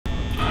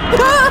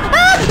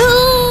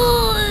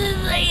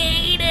I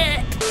hate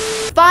it.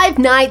 Five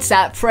Nights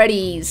at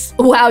Freddy's.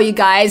 Wow, you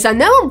guys, I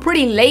know I'm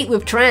pretty late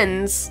with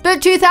trends,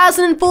 but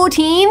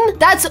 2014?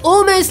 That's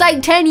almost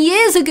like 10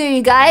 years ago,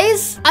 you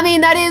guys. I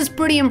mean, that is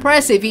pretty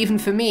impressive even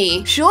for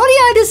me. Surely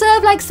I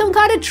deserve like some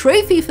kind of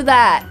trophy for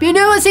that. But you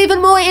know what's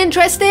even more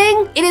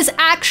interesting? It is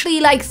actually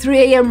like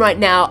 3 a.m. right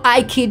now.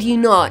 I kid you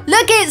not.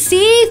 Look at,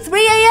 see,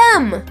 3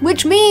 a.m.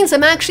 Which means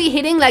I'm actually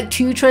hitting like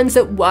 2 trends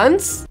at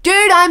once.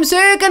 Dude, I'm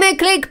so gonna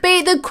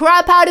clickbait the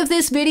crap out of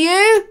this video.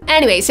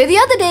 Anyway, so the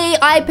other day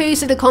I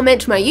posted a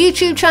comment to my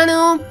YouTube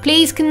channel.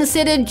 Please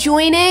consider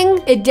joining.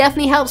 It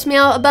definitely helps me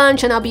out a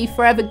bunch and I'll be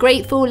forever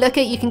grateful. Look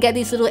at, you can get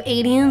these little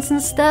aliens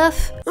and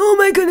stuff. Oh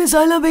my goodness,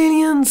 I love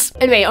aliens.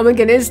 Anyway, oh my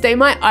goodness, don't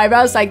my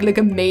eyebrows like look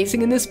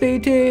amazing in this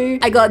photo?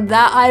 I got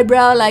that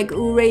eyebrow like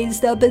all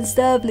raised up and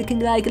stuff, looking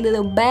like a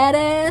little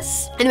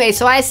badass. Anyway,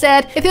 so I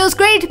said, it feels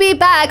great to be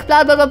back,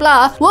 blah, blah, blah,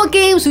 blah. What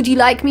games would you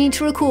like me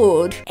to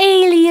record?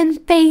 Alien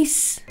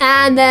face.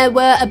 And there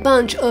were a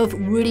bunch of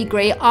really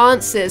great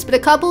answers, but a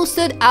couple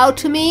stood out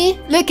to me.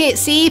 Look at,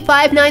 see,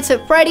 Five Nights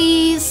at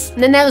Freddy's.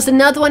 And then there was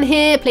another one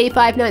here, play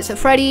Five Nights at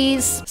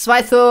Freddy's. So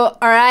I thought,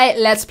 all right,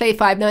 let's play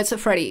Five Nights at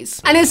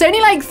Freddy's. And it's only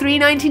like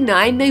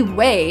 $3.99, no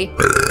way.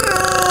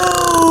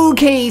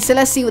 Okay, so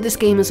let's see what this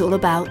game is all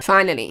about.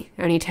 Finally,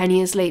 only 10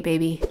 years late,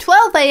 baby.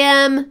 12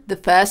 a.m. the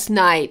first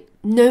night.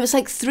 No, it's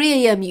like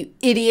 3 a.m, you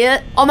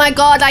idiot. Oh my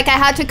god, like I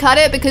had to cut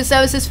it because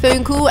there was this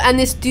phone call and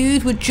this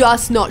dude would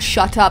just not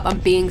shut up. I'm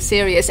being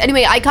serious.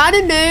 Anyway, I kind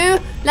of know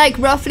like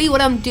roughly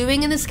what I'm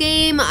doing in this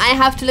game. I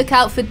have to look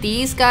out for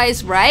these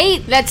guys,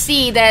 right? Let's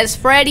see, there's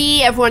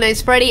Freddy. Everyone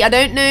knows Freddy. I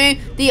don't know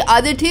the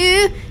other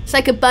two. It's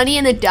like a bunny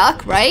and a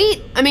duck,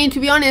 right? I mean, to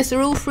be honest, they're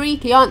all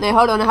freaky, aren't they?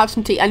 Hold on, I have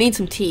some tea. I need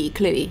some tea,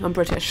 clearly. I'm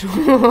British.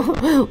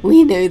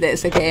 We know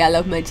this, okay? I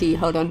love my tea.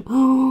 Hold on.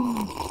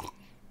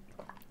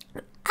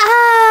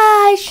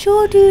 I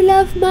sure do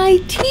love my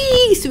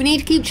tea. So we need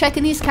to keep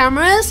checking these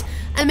cameras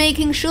and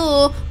making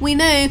sure we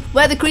know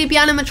where the creepy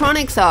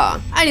animatronics are.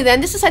 Alrighty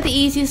then, this is like the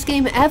easiest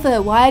game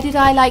ever. Why did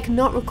I like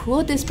not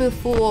record this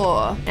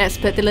before? Let's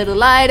put the little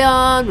light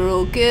on, we're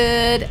all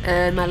good.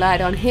 And my light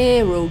on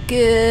here, we're all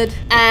good.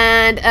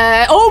 And,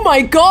 oh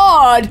my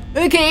god!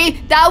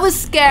 Okay, that was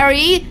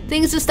scary.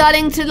 Things are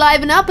starting to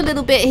liven up a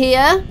little bit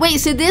here.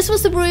 Wait, so this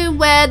was the room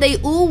where they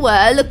all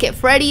were. Look at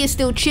Freddy is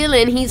still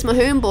chilling, he's my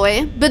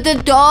homeboy. But the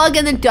dog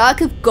and the duck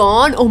have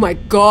gone. Oh my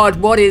god,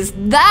 what is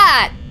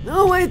that?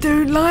 Oh, I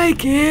don't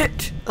like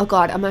it. Oh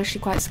god, I'm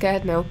actually quite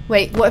scared now.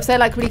 Wait, what if they're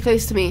like really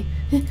close to me?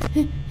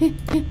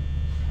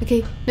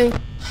 Okay, no,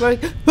 worry.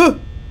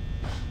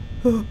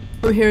 I'm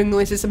hearing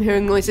noises, I'm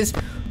hearing noises.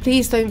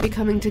 Please don't be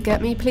coming to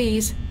get me,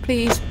 please,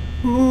 please.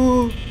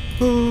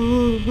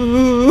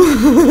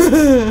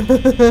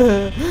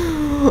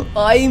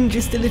 I'm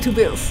just a little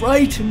bit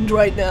frightened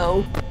right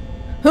now.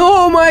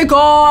 Oh my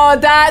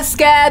god, that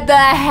scared the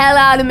hell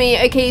out of me.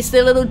 Okay, so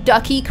the little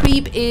ducky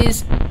creep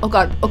is... oh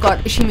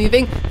god, is she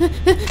moving?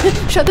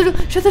 Shut the door,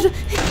 shut the door.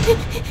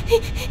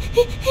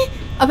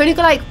 I've only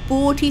got like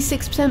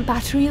 46%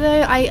 battery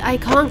though. I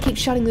can't keep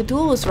shutting the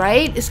doors,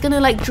 right? It's gonna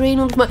like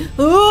drain all of my...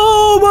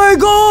 oh my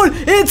god,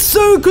 it's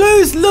so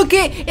close. Look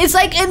it's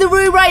like in the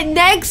room right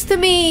next to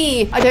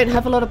me. I don't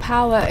have a lot of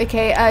power.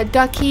 Okay,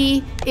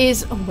 Ducky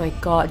is... oh my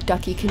god,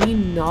 Ducky, can you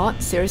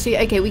not? Seriously?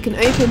 Okay, we can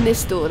open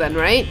this door then,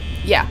 right?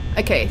 Yeah,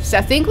 okay, so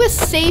I think we're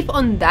safe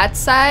on that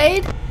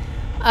side.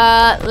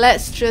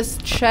 Let's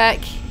just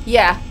check.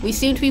 Yeah, we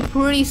seem to be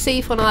pretty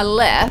safe on our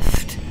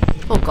left.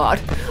 Oh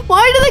god,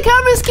 why do the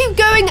cameras keep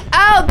going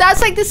out?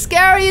 That's like the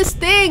scariest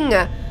thing.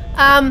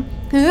 I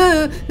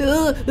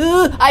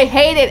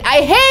hate it,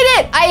 I hate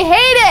it, I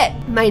hate it.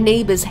 My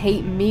neighbors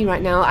hate me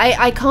right now.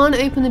 I can't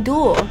open the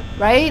door,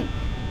 right?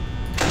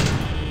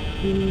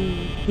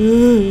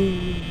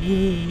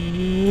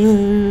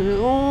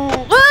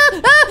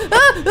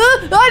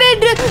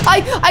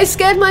 I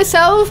scared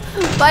myself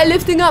by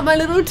lifting up my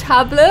little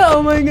tablet.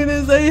 Oh my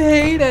goodness, I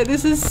hate it.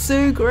 This is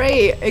so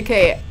great.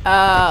 Okay,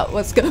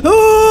 let's go.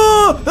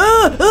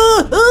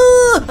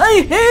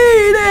 I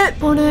hate it.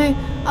 Oh no,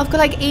 I've got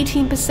like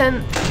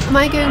 18%. Am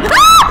I going? That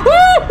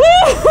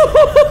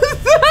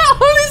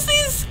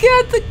honestly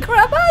scared the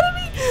crap out of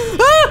me.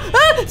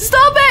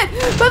 Stop it!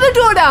 Put the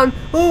door down.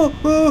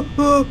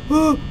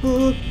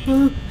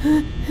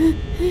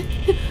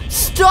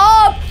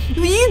 Stop!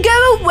 Will you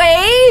go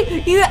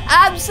away? You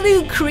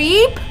absolute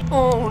creep!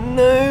 Oh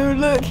no,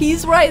 look,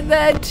 he's right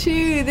there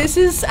too. This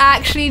is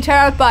actually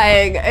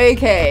terrifying.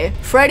 Okay,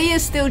 Freddy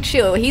is still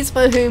chill. He's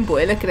my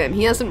homeboy. Look at him.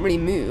 He hasn't really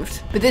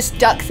moved. But this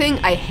duck thing,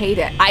 I hate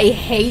it. I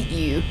hate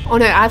you. Oh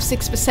no, I have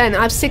 6%.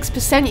 I have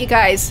 6%, you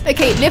guys.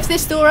 Okay, lift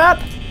this door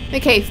up.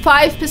 Okay,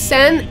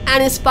 5%,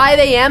 and it's 5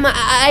 a.m.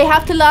 I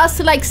have to last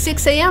till like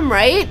 6 a.m.,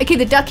 right? Okay,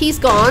 the ducky's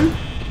gone.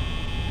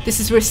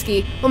 This is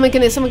risky. Oh my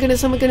goodness, oh my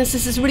goodness, oh my goodness.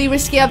 This is really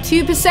risky. I have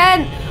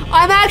 2%.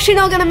 I'm actually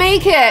not gonna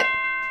make it.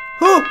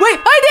 Oh, wait,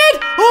 I did!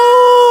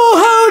 Oh,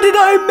 how did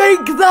I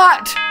make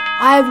that?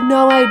 I have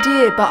no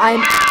idea, but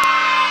I'm...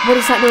 what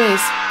is that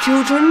noise?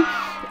 Children?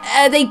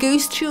 Are they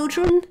ghost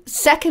children?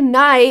 Second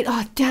night.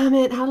 Oh, damn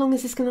it. How long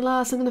is this gonna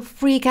last? I'm gonna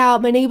freak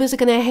out. My neighbors are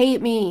gonna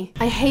hate me.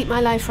 I hate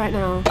my life right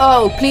now.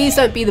 Oh, please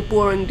don't be the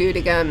boring dude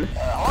again.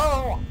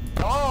 Hello?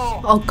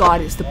 Hello? Oh God,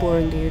 it's the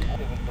boring dude.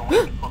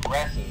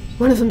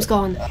 One of them's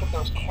gone.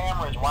 Those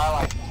cameras while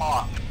I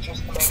talk,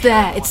 just to make It's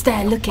there, it's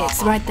there, look,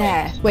 it's right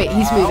there. Wait,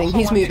 he's moving,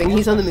 he's moving,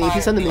 he's on the move,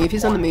 he's on the move,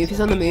 he's on the move, he's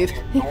on the move.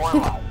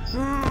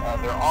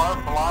 There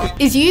are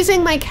blind. Is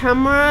using my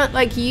camera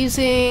like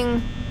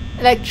using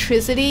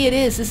electricity? It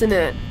is, isn't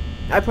it?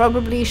 I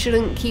probably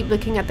shouldn't keep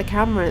looking at the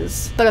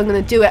cameras, but I'm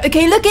gonna do it.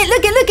 Okay, look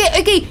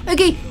it,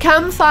 okay,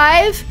 cam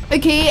 5.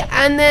 Okay,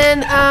 and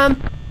then,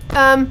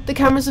 the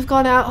cameras have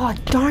gone out. Oh,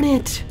 darn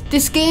it.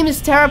 This game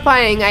is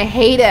terrifying. I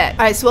hate it.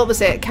 All right, so what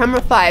was it?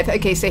 Camera 5.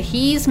 Okay, so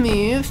he's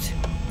moved.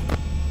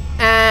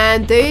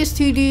 And those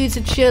two dudes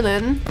are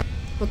chilling.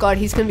 Oh God,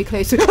 he's gonna be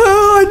closer.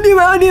 Oh, I knew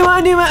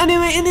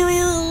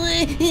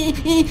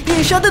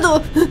it. Shut the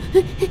door.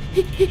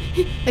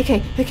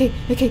 Okay.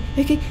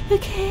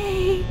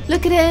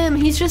 Look at him.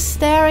 He's just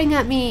staring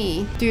at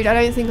me. Dude, I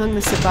don't think I'm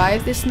gonna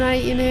survive this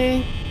night, you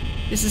know?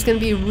 This is gonna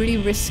be a really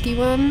risky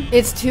one.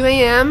 It's 2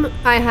 AM.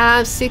 I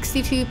have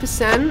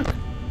 62%.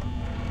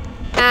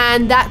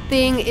 And that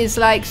thing is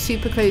like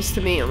super close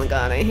to me. Oh my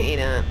God, I hate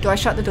it. Do I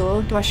shut the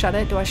door? Do I shut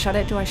it? Do I shut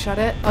it? Do I shut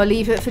it? I'll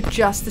leave it for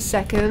just a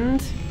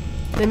second.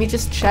 Let me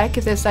just check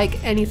if there's like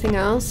anything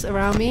else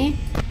around me.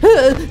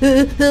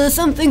 There's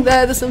something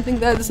there, there's something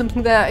there, there's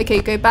something there.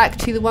 Okay, go back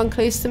to the one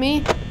close to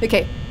me.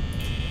 Okay.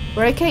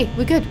 We're okay.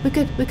 We're good. We're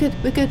good. We're good.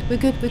 We're good. We're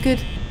good. We're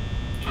good.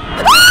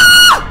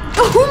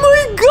 Oh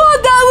my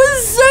God, that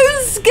was so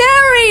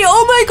scary.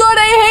 Oh my God,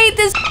 I hate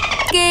this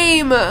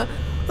game.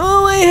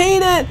 Oh, I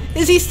hate it.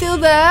 Is he still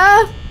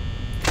there?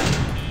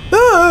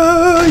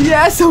 Oh,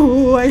 yes.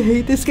 Oh, I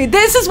hate this game.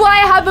 This is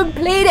why I haven't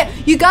played it.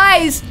 You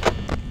guys,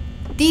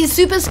 these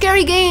super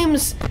scary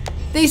games,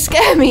 they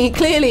scare me,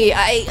 clearly.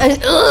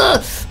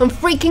 I'm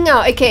freaking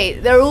out. Okay,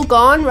 they're all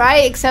gone,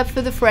 right? Except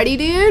for the Freddy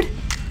dude.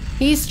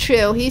 He's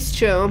chill. He's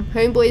chill.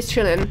 Homeboy's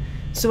chilling.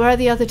 So where are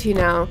the other two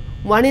now?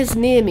 One is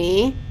near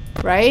me,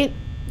 right?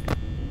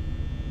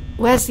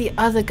 Where's the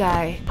other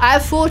guy? I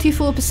have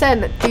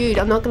 44%. Dude,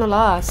 I'm not gonna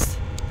last.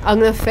 I'm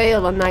gonna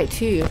fail on night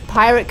 2.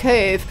 Pirate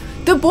Cove.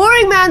 The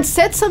boring man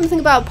said something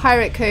about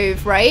Pirate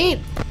Cove, right?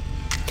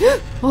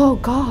 Oh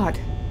God.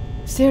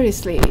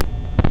 Seriously.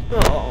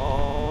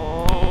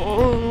 Oh.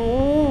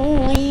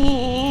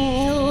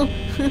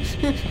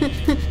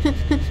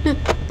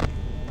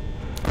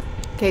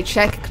 Okay,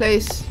 check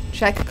close.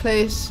 Check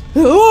close.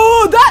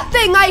 Oh, that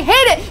thing! I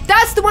hate it!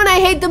 That's the one I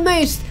hate the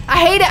most. I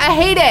hate it. I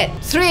hate it.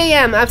 3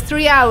 AM. I have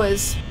 3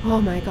 hours.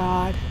 Oh my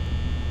God.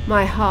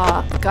 My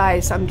heart.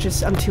 Guys, I'm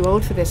too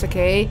old for this,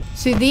 okay?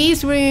 So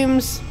these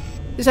rooms,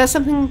 is there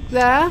something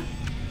there?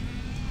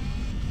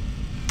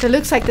 It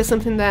looks like there's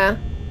something there.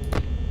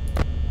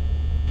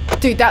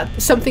 Dude,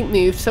 something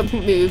moved.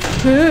 Something moved.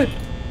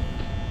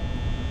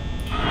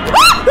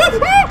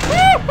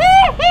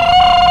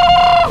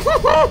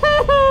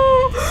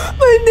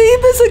 My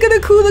neighbors are gonna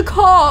call the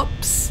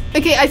cops.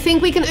 Okay, I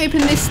think we can open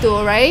this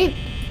door, right?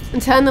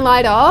 And turn the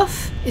light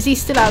off. Is he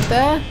still out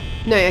there?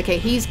 No, okay,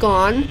 he's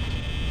gone.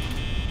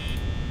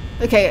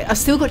 Okay, I've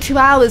still got 2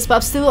 hours,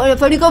 but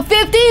I've only got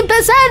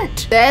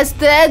 15%. There's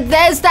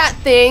that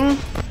thing.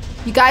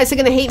 You guys are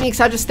gonna hate me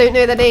because I just don't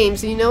know their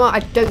names. And you know what? I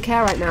don't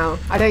care right now.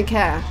 I don't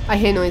care. I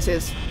hear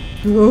noises.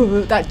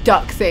 Ooh, that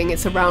duck thing,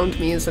 it's around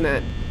me, isn't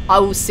it? I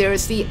will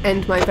seriously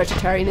end my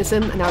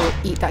vegetarianism and I will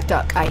eat that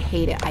duck. I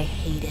hate it. I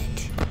hate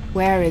it.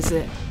 Where is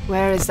it?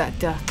 Where is that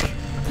duck?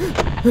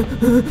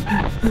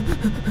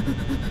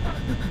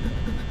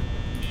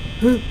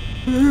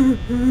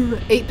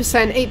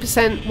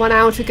 8%, 1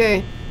 hour to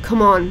go.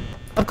 Come on.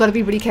 I've got to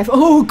be really careful.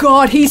 Oh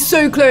God, he's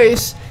so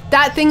close.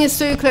 That thing is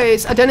so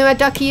close. I don't know where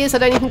Ducky is. I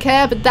don't even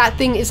care, but that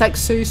thing is like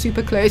so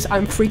super close.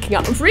 I'm freaking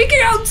out. I'm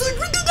freaking out. I'm so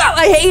freaking out.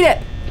 I hate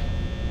it.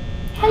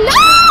 Hello?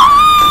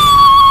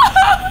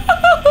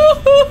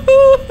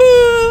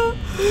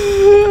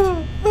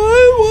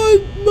 I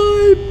want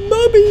my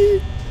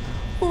mummy.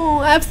 Oh,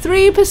 I have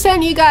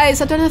 3%, you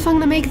guys. I don't know if I'm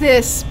gonna make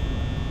this.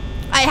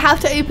 I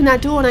have to open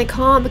that door and I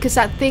can't because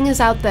that thing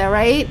is out there,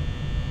 right?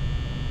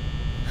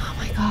 Oh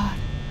my God.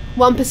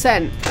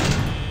 1%.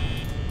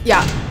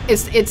 Yeah,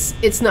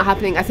 it's not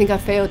happening. I think I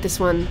failed this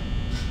one.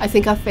 I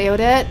think I failed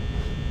it.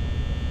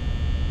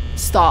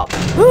 Stop.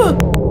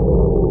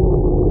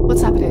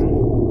 What's happening?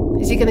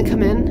 Is he gonna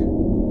come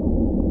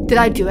in? Did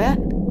I do it?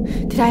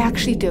 Did I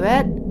actually do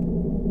it?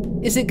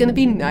 Is it gonna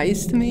be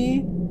nice to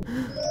me?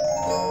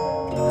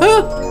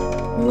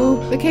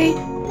 Oh, okay.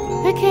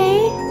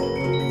 Okay.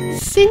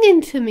 Singing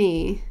to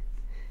me.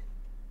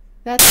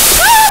 That's...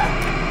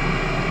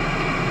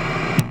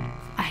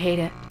 I hate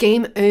it.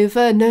 Game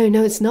over?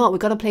 No, it's not. We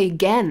gotta play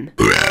again.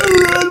 We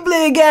gotta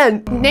play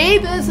again.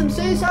 Neighbors, I'm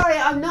so sorry.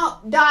 I'm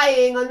not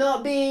dying. I'm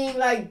not being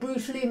like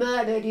brutally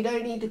murdered. You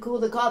don't need to call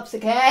the cops,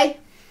 okay?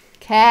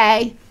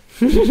 Okay.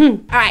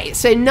 Alright,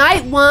 so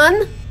night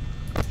 1.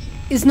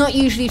 is not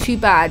usually too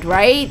bad,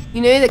 right?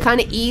 You know, they're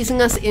kind of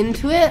easing us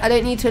into it. I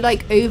don't need to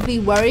like overly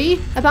worry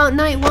about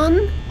night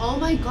 1. Oh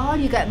my god,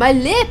 you guys, my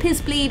lip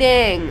is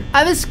bleeding.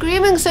 I was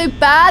screaming so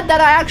bad that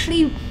I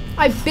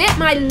bit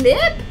my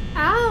lip.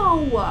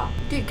 Ow.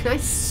 Dude, can I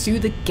sue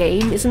the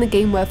game? Isn't the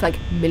game worth like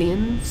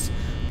millions?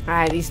 All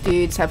right, these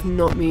dudes have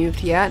not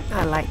moved yet.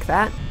 I like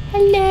that.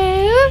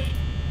 Hello?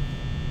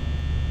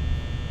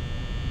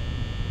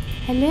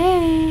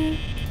 Hello?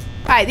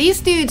 Alright, these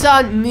dudes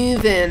aren't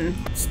moving.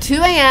 It's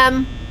 2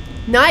 a.m.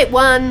 Night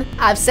 1.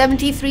 I have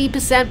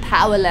 73%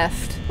 power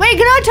left. Wait,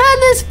 can I turn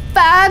this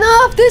fan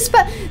off? This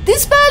fan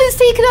is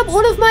taking up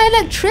all of my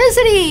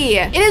electricity.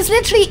 It is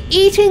literally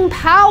eating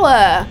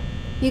power.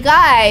 You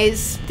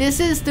guys, this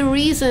is the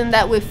reason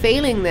that we're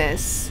failing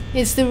this.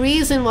 It's the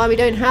reason why we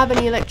don't have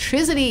any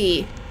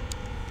electricity.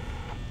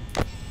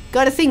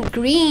 Gotta think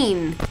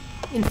green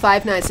in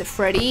Five Nights at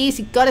Freddy's.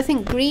 You gotta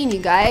think green, you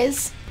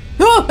guys.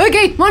 Oh,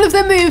 okay, one of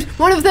them moved.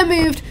 One of them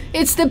moved.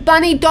 It's the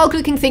bunny dog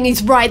looking thing.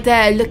 He's right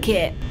there. Look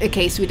it.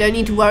 Okay, so we don't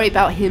need to worry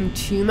about him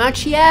too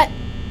much yet.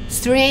 It's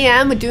 3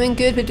 a.m. We're doing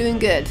good. We're doing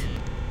good.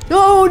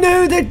 Oh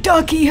no, the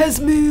ducky has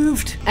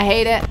moved. I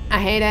hate it. I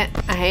hate it.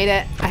 I hate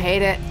it. I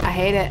hate it. I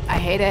hate it. I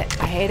hate it.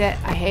 I hate it.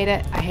 I hate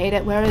it. I hate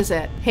it. Where is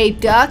it? Hey,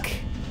 duck.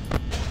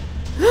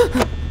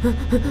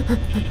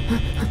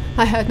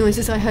 I heard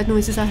noises. I heard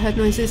noises. I heard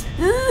noises.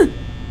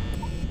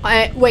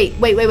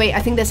 Wait.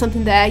 I think there's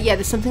something there. Yeah,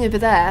 there's something over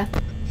there.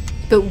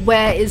 But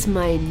where is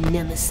my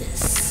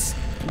nemesis?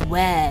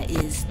 Where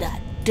is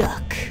that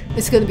duck?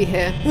 It's gonna be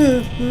here.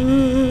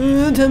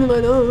 Turn the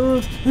light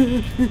off.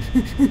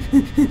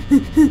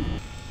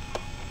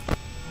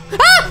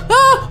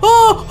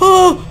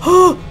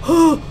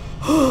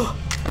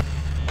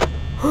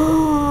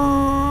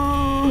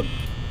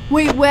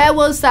 Wait, where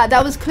was that?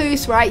 That was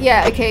close, right?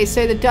 Yeah, okay,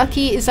 so the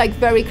ducky is like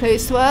very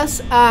close to us.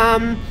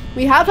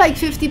 We have like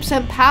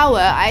 50% power.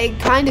 I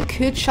kind of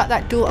could shut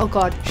that door. Oh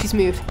god, she's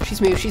moved. She's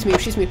moved. She's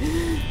moved. She's moved.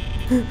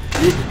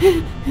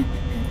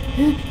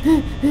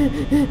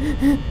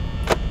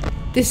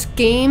 This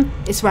game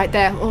is right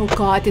there. Oh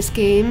god, this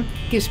game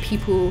gives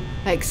people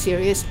like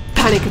serious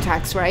panic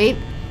attacks, right?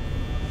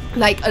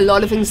 Like a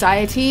lot of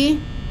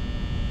anxiety.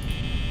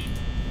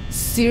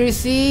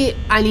 Seriously,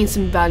 I need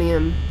some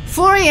Valium.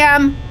 4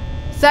 a.m.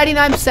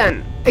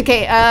 39%.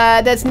 Okay,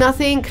 there's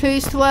nothing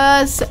close to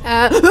us.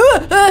 I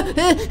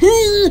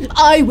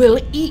will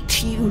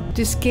eat you.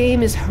 This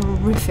game is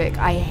horrific.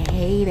 I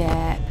hate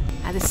it.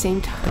 At the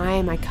same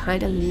time, I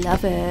kind of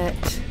love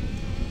it.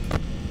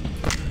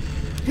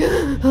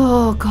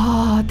 Oh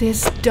god,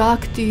 this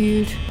duck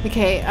dude.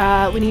 Okay,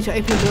 we need to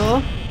open the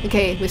door.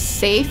 Okay, we're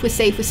safe. We're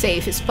safe. We're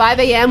safe. It's 5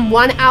 a.m.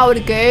 1 hour to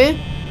go.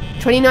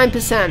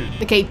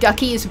 29%. Okay,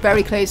 ducky is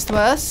very close to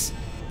us.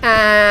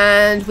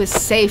 And we're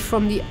safe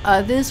from the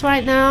others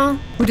right now.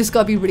 We just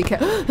gotta be really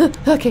careful.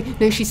 Okay,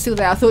 no, she's still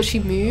there. I thought she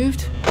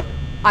moved.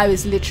 I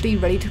was literally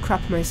ready to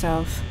crap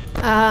myself.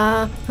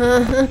 I'm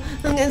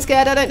getting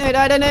scared. I don't know.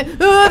 I don't know.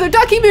 Oh, the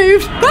ducky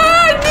moved. Oh,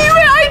 I knew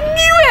it. I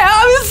knew it.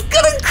 I was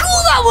gonna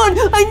call that one.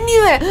 I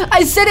knew it.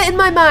 I said it in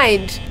my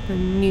mind. I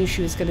knew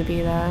she was gonna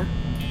be there.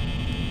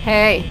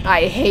 Hey,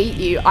 I hate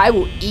you. I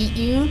will eat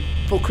you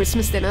for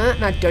Christmas dinner,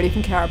 and I don't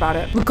even care about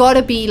it. We've got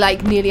to be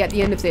like nearly at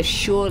the end of this,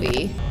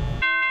 surely.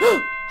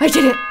 I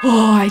did it!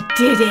 Oh, I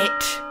did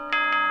it!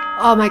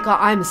 Oh my god,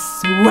 I'm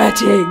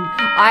sweating!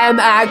 I am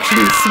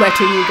actually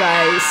sweating, you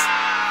guys.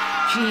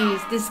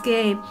 Jeez,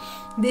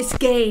 this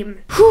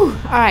game. Whew,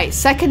 alright,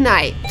 second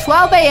night.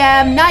 12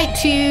 a.m, night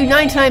 2,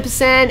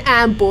 99%,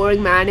 and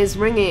Boring Man is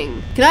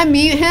ringing. Can I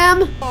mute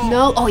him?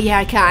 No? Oh yeah,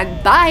 I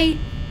can. Bye!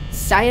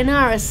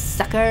 Sayonara,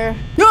 sucker.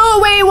 Oh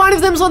wait, one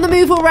of them's on the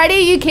move already? Are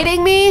you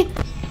kidding me?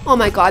 Oh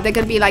my god, they're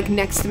gonna be like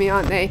next to me,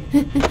 aren't they?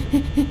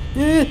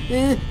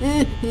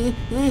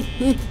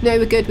 No,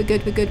 we're good. But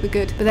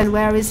then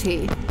where is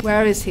he?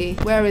 Where is he?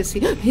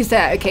 He's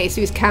there. Okay,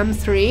 so he's cam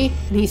 3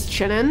 and he's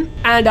chilling.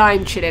 And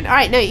I'm chilling.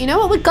 Alright, no, you know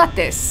what? We got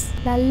this.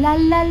 La la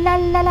la la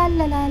la la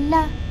la la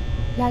la.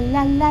 La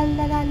la la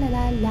la la la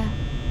la la.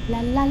 La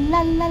la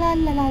la la la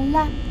la la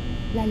la.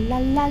 La la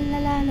la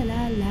la la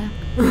la la.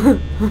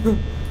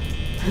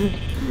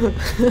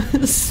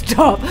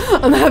 Stop.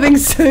 I'm having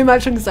so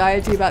much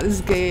anxiety about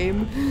this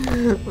game.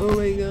 Oh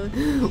my god.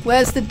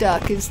 Where's the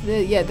duck?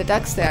 Yeah, the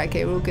duck's there.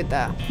 Okay, we're all good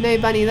there. No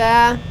bunny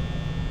there.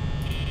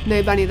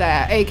 No bunny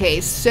there.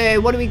 Okay, so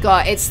what do we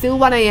got? It's still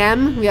 1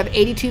 a.m. We have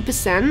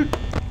 82%.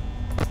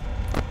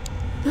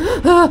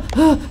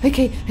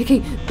 Okay.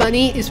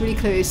 Bunny is really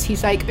close.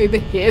 He's like over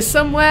here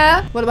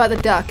somewhere. What about the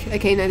duck?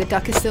 Okay, no, the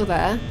duck is still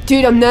there.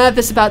 Dude, I'm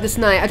nervous about this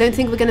night. I don't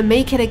think we're gonna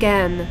make it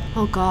again.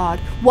 Oh god.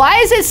 Why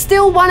is it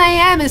still 1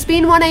 a.m? It's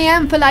been 1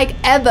 a.m. for like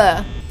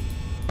ever.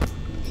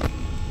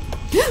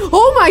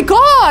 Oh my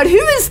god,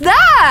 who is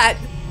that?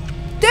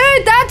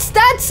 Dude, that's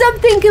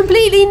something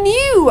completely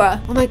new.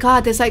 Oh my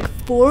god, there's like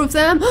 4 of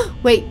them.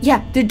 Wait,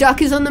 yeah, the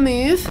duck is on the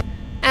move.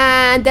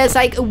 And there's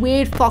like a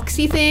weird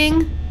foxy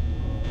thing.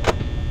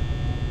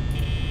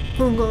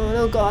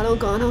 Oh god.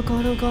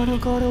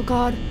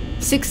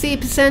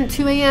 68%,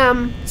 2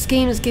 a.m. This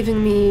game is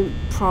giving me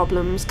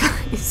problems,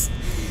 guys.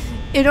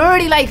 It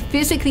already like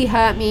physically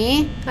hurt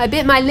me. I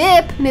bit my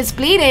lip and it's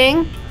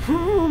bleeding.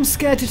 I'm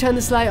scared to turn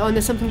this light on.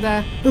 There's something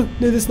there. Oh,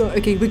 no, there's not.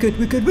 Okay, we're good,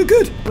 we're good, we're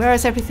good. Where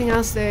is everything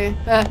else though?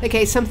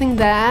 Okay, something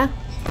there.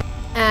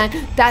 And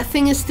that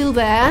thing is still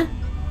there.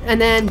 And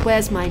then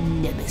where's my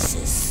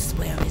nemesis?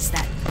 Where is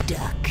that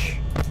duck?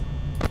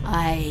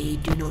 I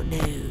do not know.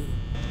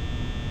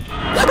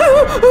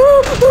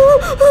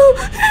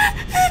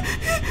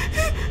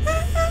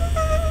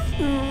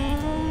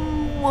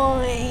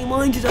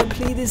 Why did I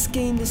play this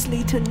game this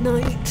late at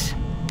night?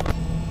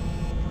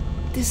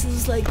 This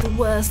is like the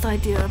worst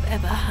idea I've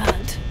ever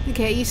had.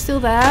 Okay, are you still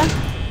there?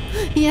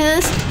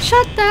 Yes,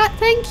 shut that,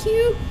 thank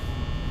you.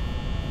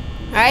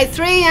 Alright,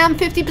 3 AM,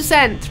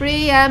 50%.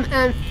 3 AM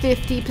and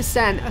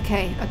 50%.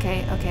 Okay.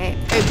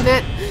 Open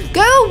it.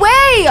 Go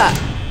away!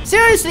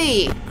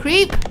 Seriously,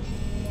 creep.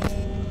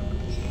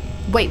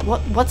 Wait,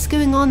 what's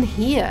going on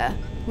here?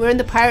 We're in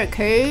the Pirate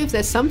Cove.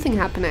 There's something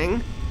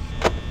happening.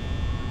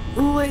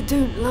 Oh, I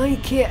don't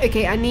like it.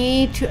 Okay, I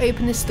need to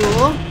open this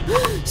door.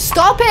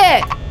 Stop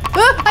it!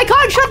 I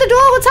can't shut the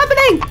door. What's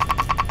happening?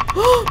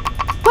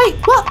 Wait,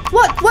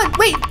 what?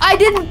 Wait, I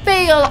didn't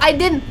fail. I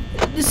didn't.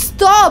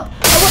 Stop.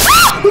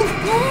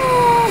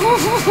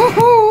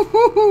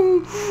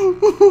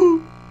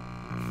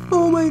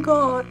 Oh my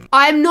god.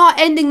 I'm not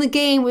ending the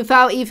game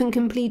without even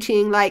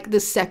completing like the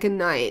second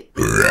night.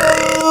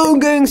 Oh, I'm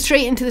going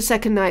straight into the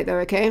second night though,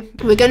 okay?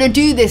 We're gonna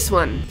do this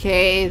one.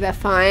 Okay, they're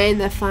fine,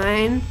 they're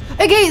fine.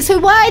 Okay, so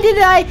why did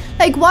I,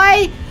 like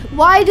why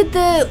did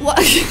the,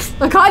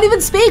 I can't even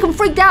speak, I'm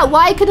freaked out.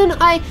 Why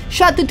couldn't I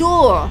shut the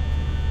door?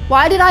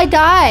 Why did I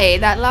die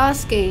that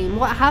last game?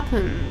 What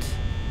happened?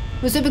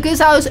 Was it because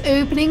I was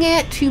opening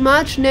it too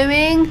much,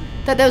 knowing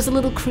that there was a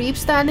little creep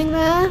standing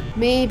there?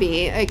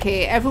 Maybe.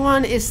 Okay,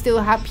 everyone is still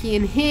happy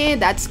in here.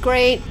 That's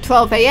great.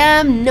 12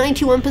 AM,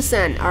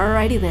 91%.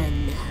 Alrighty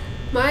then.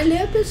 My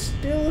lip is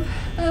still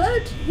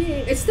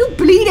hurting. It's still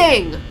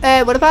bleeding.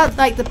 What about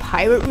like the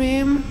pirate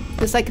room?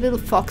 There's like a little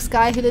fox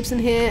guy who lives in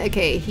here.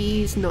 Okay,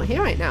 he's not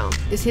here right now.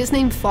 Is his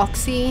name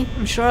Foxy?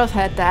 I'm sure I've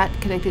heard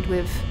that connected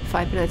with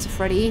Five Nights at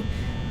Freddy.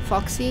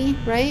 Foxy,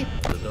 right?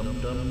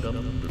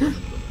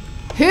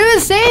 Who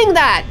is saying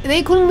that? Are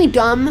they calling me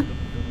dumb?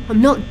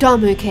 I'm not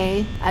dumb,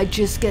 okay? I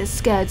just get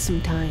scared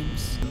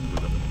sometimes.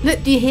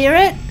 Look, do you hear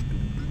it?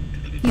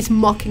 He's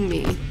mocking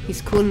me.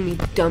 He's calling me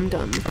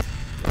dum-dum.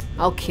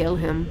 I'll kill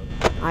him.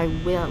 I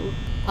will.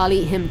 I'll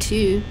eat him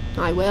too.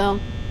 I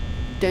will.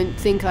 Don't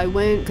think I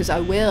won't, because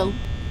I will.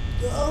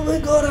 Oh my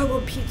god, I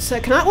want pizza.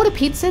 Can I order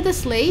pizza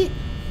this late?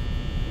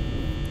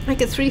 Like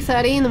at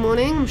 3:30 in the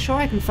morning? I'm sure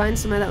I can find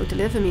somewhere that will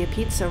deliver me a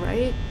pizza,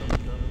 right?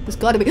 There's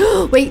gotta be.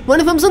 Oh, wait, one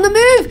of them's on the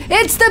move!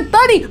 It's the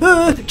bunny!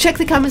 Check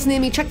the cameras near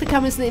me, check the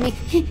cameras near me.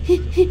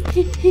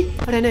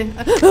 I don't know.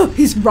 Oh,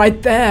 he's right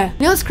there.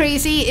 You know what's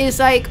crazy is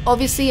like,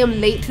 obviously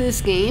I'm late to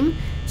this game,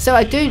 so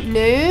I don't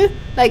know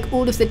like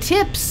all of the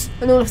tips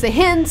and all of the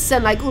hints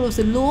and like all of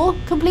the lore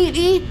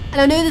completely. And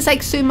I know there's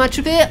like so much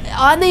of it.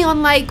 Aren't they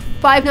on like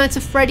Five Nights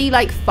at Freddy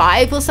like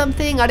 5 or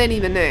something? I don't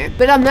even know.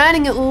 But I'm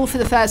learning it all for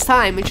the first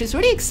time, which is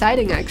really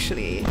exciting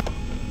actually.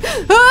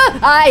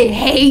 I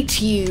hate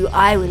you.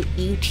 I will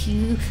eat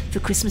you for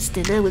Christmas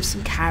dinner with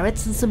some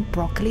carrots and some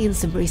broccoli and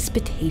some roast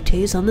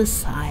potatoes on the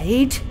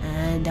side.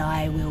 And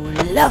I will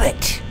love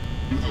it.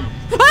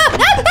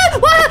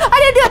 I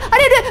didn't do it.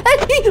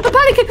 I'm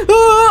panicking.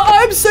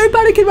 I'm so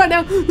panicking right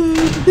now.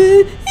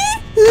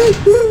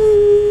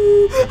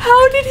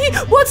 How did he?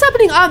 What's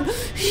happening?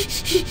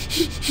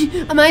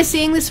 Am I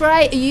seeing this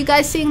right? Are you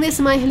guys seeing this?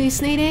 Am I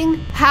hallucinating?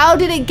 How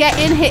did it get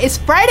in here? It's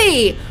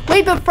Freddy.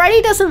 Wait, but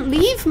Freddy doesn't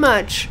leave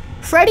much.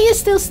 Freddy is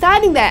still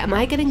standing there. Am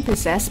I getting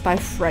possessed by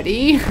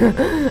Freddy?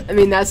 I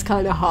mean, that's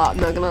kind of hot,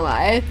 I'm not gonna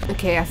lie.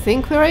 Okay, I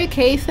think we're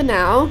okay for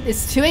now.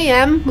 It's 2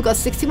 AM. We've got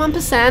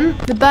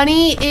 61%. The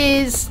bunny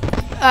is...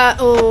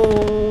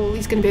 oh,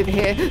 he's gonna be over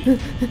here.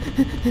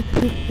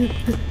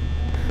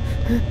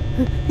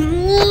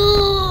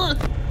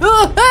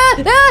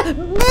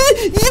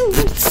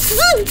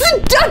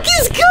 The duck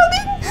is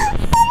coming!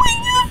 Oh my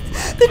god!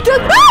 The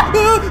duck...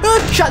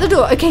 Shut the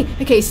door.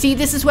 Okay, see,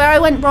 this is where I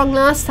went wrong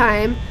last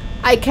time.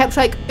 I kept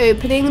like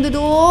opening the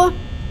door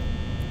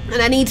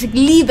and I need to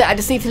leave it. I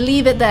just need to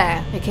leave it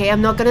there. Okay,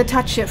 I'm not gonna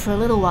touch it for a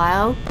little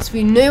while. So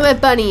we know where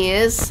Bunny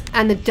is,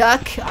 and the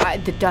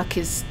duck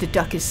is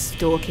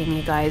stalking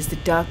you guys. The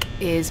duck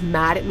is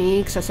mad at me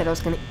because I said I was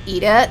gonna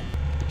eat it.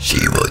 She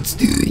wants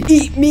to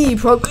eat me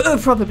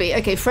probably.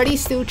 Okay,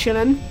 Freddy's still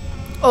chilling.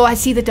 Oh, I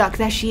see the duck.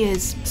 There she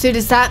is. So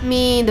does that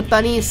mean the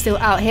bunny is still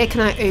out here?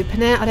 Can I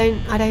open it? I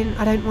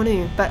don't want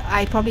to, but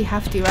I probably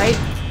have to, right?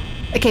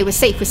 Okay, we're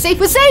safe.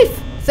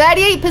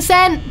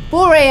 38%,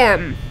 4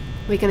 AM.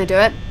 We're gonna do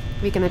it.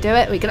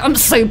 I'm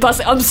so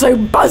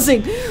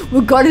buzzing.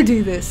 We're gonna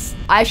do this.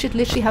 I should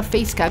literally have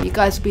face cam. You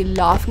guys will be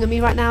laughing at me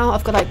right now.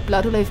 I've got like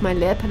blood all over my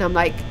lip and I'm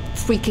like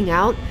freaking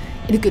out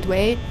in a good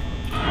way.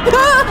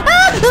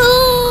 I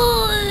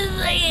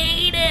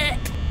hate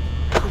it.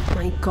 Oh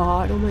my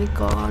god,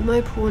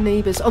 my poor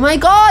neighbors. Oh my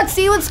god,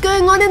 see what's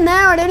going on in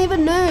there? I don't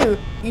even know.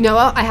 You know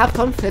what? I have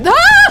confidence. What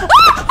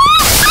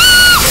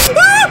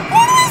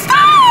is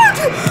that?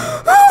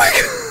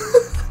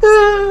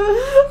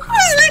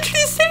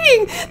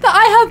 that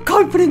I have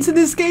confidence in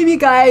this game, you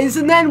guys.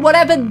 And then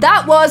whatever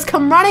that was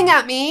come running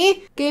at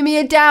me, gave me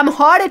a damn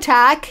heart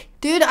attack.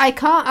 Dude,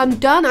 I'm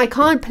done. I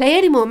can't play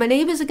anymore. My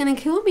neighbors are gonna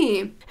kill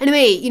me.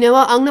 Anyway, you know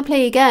what? I'm gonna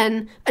play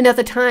again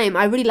another time.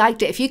 I really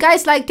liked it. If you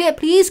guys liked it,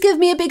 please give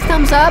me a big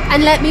thumbs up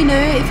and let me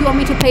know if you want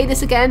me to play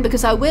this again,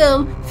 because I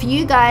will for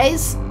you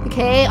guys.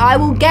 Okay, I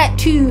will get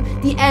to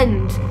the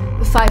end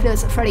of Five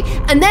Nights at Freddy.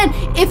 And then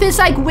if it's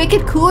like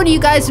wicked cool and you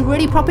guys are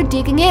really proper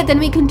digging it, then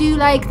we can do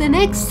like the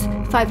next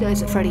Five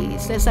Nights at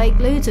Freddy's. There's like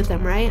loads of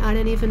them, right? I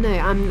don't even know.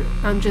 I'm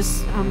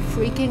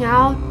freaking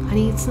out. I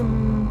need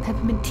some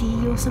peppermint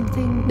tea or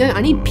something. No,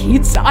 I need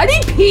pizza. I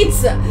need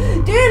pizza.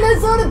 Dude,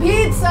 let's order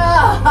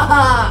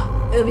pizza.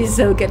 It'll be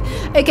so good.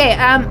 Okay,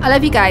 I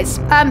love you guys.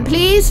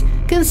 Please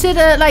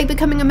consider like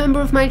becoming a member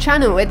of my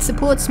channel. It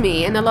supports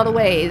me in a lot of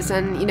ways,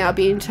 and you know, I'll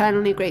be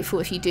eternally grateful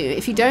if you do.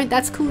 If you don't,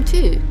 that's cool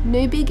too.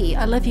 No biggie.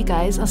 I love you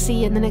guys. I'll see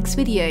you in the next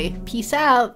video. Peace out.